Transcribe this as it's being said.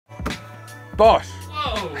Bosh.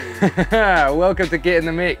 Whoa. Welcome to Get in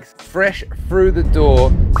the Mix. Fresh through the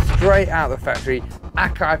door, straight out the factory,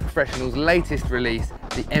 Akai Professional's latest release,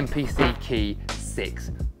 the MPC Key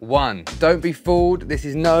 6.1. Don't be fooled, this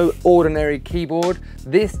is no ordinary keyboard.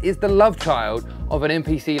 This is the love child of an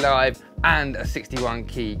MPC Live and a 61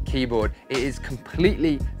 key keyboard. It is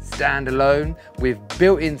completely standalone with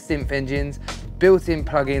built-in synth engines, built-in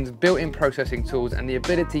plugins, built-in processing tools, and the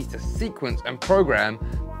ability to sequence and program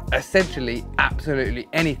essentially absolutely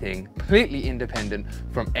anything, completely independent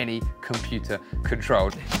from any computer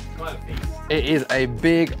controlled. It is a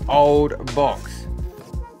big old box.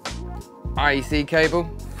 IEC cable,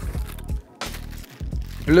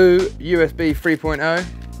 blue USB 3.0,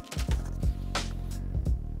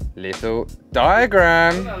 little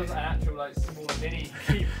diagram. That was an actual like small mini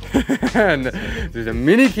keyboard. There's a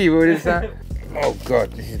mini keyboard inside. Oh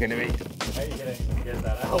God, this is gonna be. How are you gonna get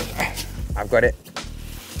that out? I've got it.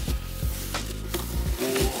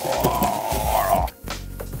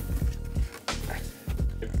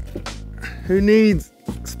 Who needs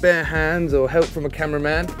spare hands or help from a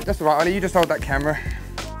cameraman? That's all right, Ollie, you just hold that camera.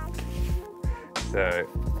 So,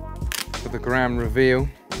 for the gram reveal,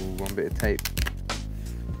 one bit of tape.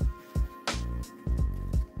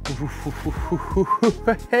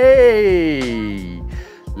 Hey,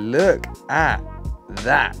 look at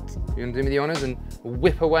that. You wanna do me the honors and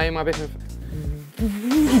whip away my bit of,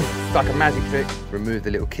 it's like a magic trick. Remove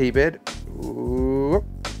the little key bed.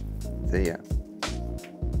 See ya.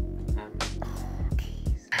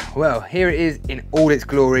 Well, here it is in all its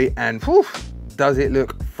glory, and whew, does it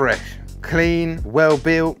look fresh. Clean, well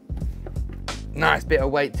built, nice bit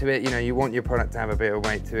of weight to it. You know, you want your product to have a bit of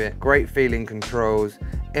weight to it. Great feeling controls,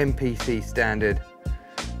 MPC standard,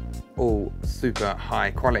 all super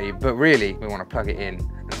high quality, but really we want to plug it in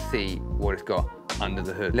and see what it's got under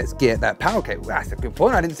the hood. Let's get that power cable. That's a good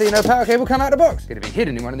point. I didn't see no power cable come out of the box. It's gonna be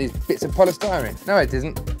hidden in one of these bits of polystyrene. No, it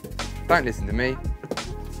isn't. Don't listen to me.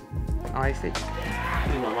 I see.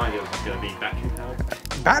 In my mind, it was just going to be battery powered.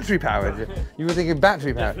 Battery powered? You were thinking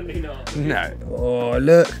battery powered? Definitely not. No. Oh,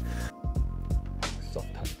 look.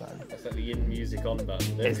 Soft touch button. That's like the in music on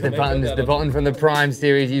button. It's the button. It's the button from the Prime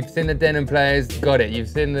series. You've seen the denim players, got it. You've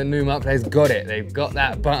seen the Newmark players, got it. They've got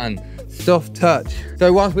that button. Soft touch.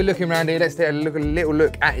 So whilst we're looking around here, let's take a little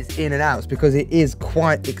look at its in and outs, because it is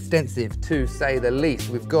quite extensive to say the least.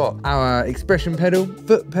 We've got our expression pedal,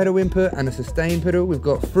 foot pedal input, and a sustain pedal. We've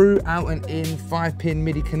got through, out and in 5-pin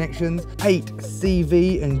MIDI connections, 8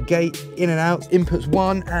 CV and gate in and outs, inputs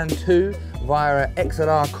 1 and 2 via an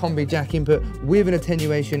XLR combi jack input with an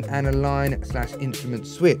attenuation and a line/instrument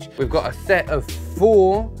switch. We've got a set of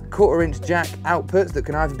 4 1/4-inch jack outputs that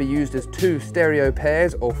can either be used as 2 stereo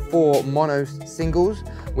pairs or 4 mono singles.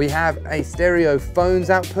 We have a stereo phones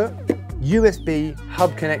output, USB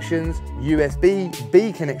hub connections,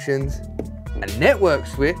 USB-B connections, a network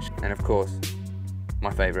switch, and of course,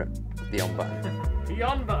 my favorite, the on button. The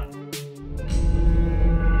on button.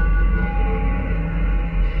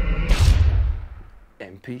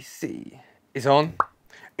 MPC is on,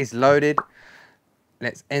 it's loaded.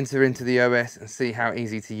 Let's enter into the OS and see how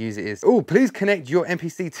easy to use it is. Oh, please connect your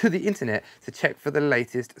MPC to the internet to check for the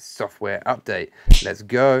latest software update. Let's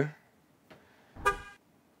go.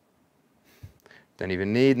 Don't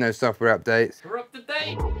even need no software updates. We're up to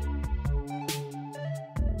date.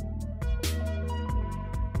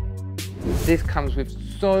 This comes with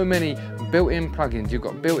so many built-in plugins. You've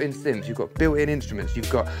got built-in synths, you've got built-in instruments, you've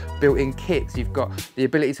got built-in kicks, you've got the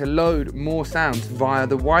ability to load more sounds via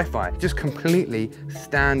the Wi-Fi. Just completely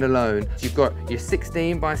standalone. You've got your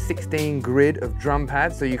 16x16 grid of drum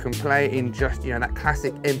pads, so you can play in just, you know, that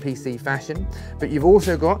classic MPC fashion. But you've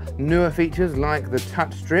also got newer features like the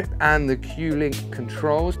touch strip and the Q-Link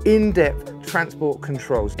controls, in-depth transport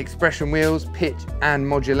controls, expression wheels, pitch and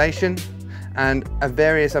modulation, and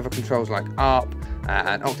various other controls like ARP,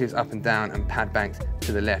 and octaves up and down, and pad banks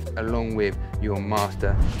to the left, along with your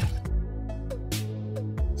master.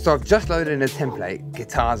 So I've just loaded in a template,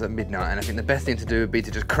 Guitars at Midnight, and I think the best thing to do would be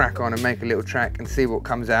to just crack on and make a little track and see what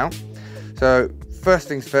comes out. So first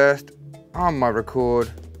things first, on my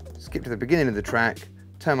record, skip to the beginning of the track,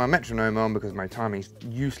 turn my metronome on because my timing's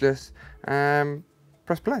useless,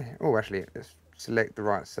 press play. Oh, actually, let's select the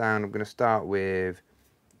right sound. I'm gonna start with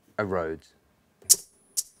a Rhodes.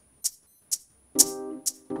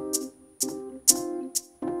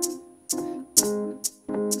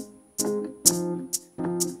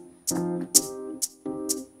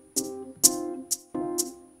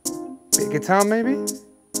 Bit of guitar maybe?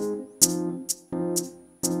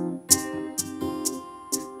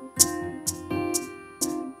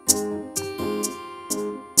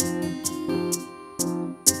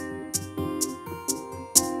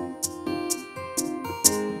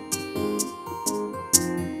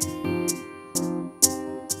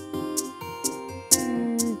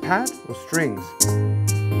 pad or strings?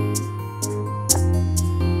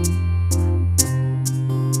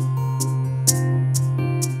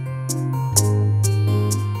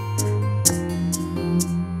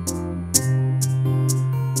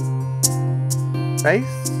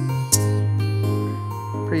 Bass.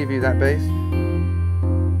 Preview that bass.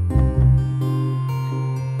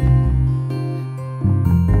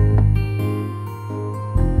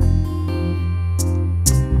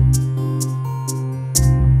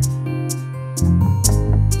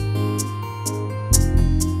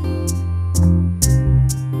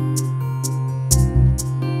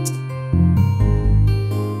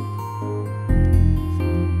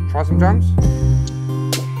 Try some drums.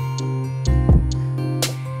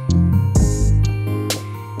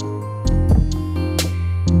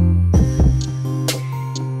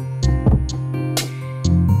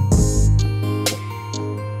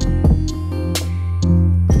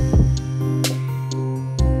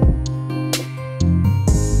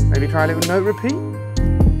 Maybe try a little note repeat.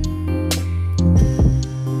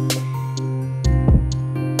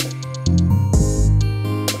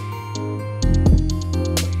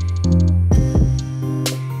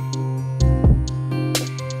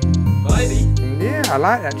 Yeah, I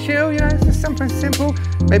like that. Chill, you know, it's just something simple.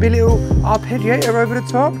 Maybe a little arpeggiator over the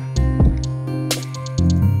top.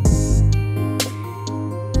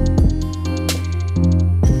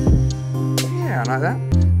 Yeah, I like that.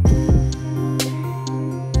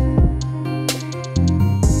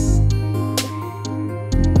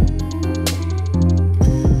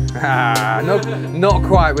 Ah, not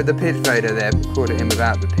quite with the pitch fader there. Called it in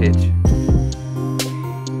without the pitch.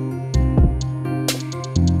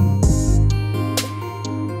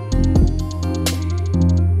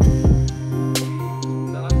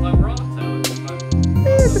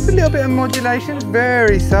 Just a little bit of modulation,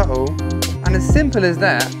 very subtle. And as simple as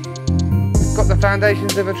that, we've got the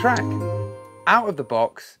foundations of a track. Out of the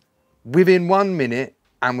box, within 1 minute,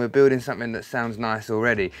 and we're building something that sounds nice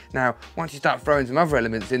already. Now, once you start throwing some other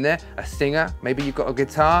elements in there, a singer, maybe you've got a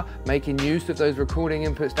guitar, making use of those recording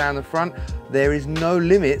inputs down the front, there is no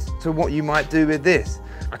limits to what you might do with this.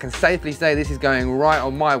 I can safely say this is going right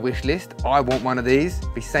on my wish list. I want one of these.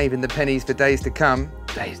 Be saving the pennies for days to come.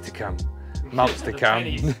 Days to come. Months to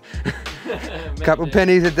come. Couple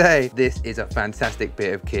pennies a day. This is a fantastic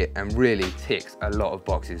bit of kit and really ticks a lot of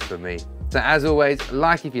boxes for me. So as always,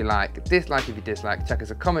 like if you like, dislike if you dislike, chuck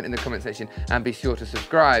us a comment in the comment section and be sure to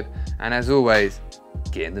subscribe. And as always,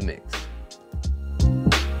 get in the mix.